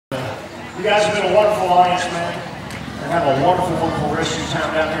You guys have been a wonderful audience, man. And have a wonderful, wonderful rest of your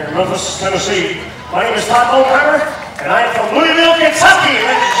time down here in Memphis, Tennessee. My name is Todd Bodenheimer, and I am from Louisville, Kentucky,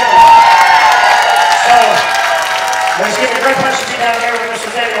 ladies and gentlemen. So, it's giving me a great pleasure to be down here with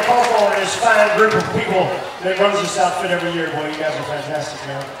Mr. Daniel Poco and his fine group of people that runs this outfit every year. Boy, you guys are fantastic,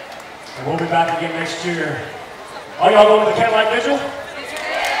 man. And we'll be back again next year. Are y'all going to the Candlelight Vigil?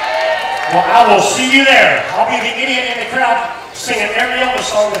 Well, I will see you there. I'll be the idiot in the crowd singing every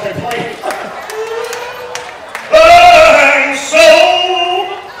Elvis song that they play. I'm so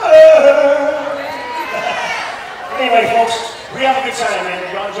Anyway, folks, we have a good time,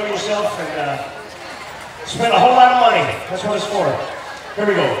 man. Y'all enjoy yourself and spend a whole lot of money. That's what it's for. Here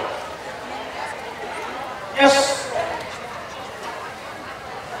we go. Yes.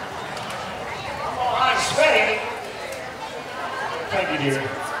 I'm sweating. Thank you, dear.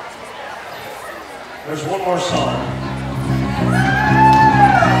 There's one more song.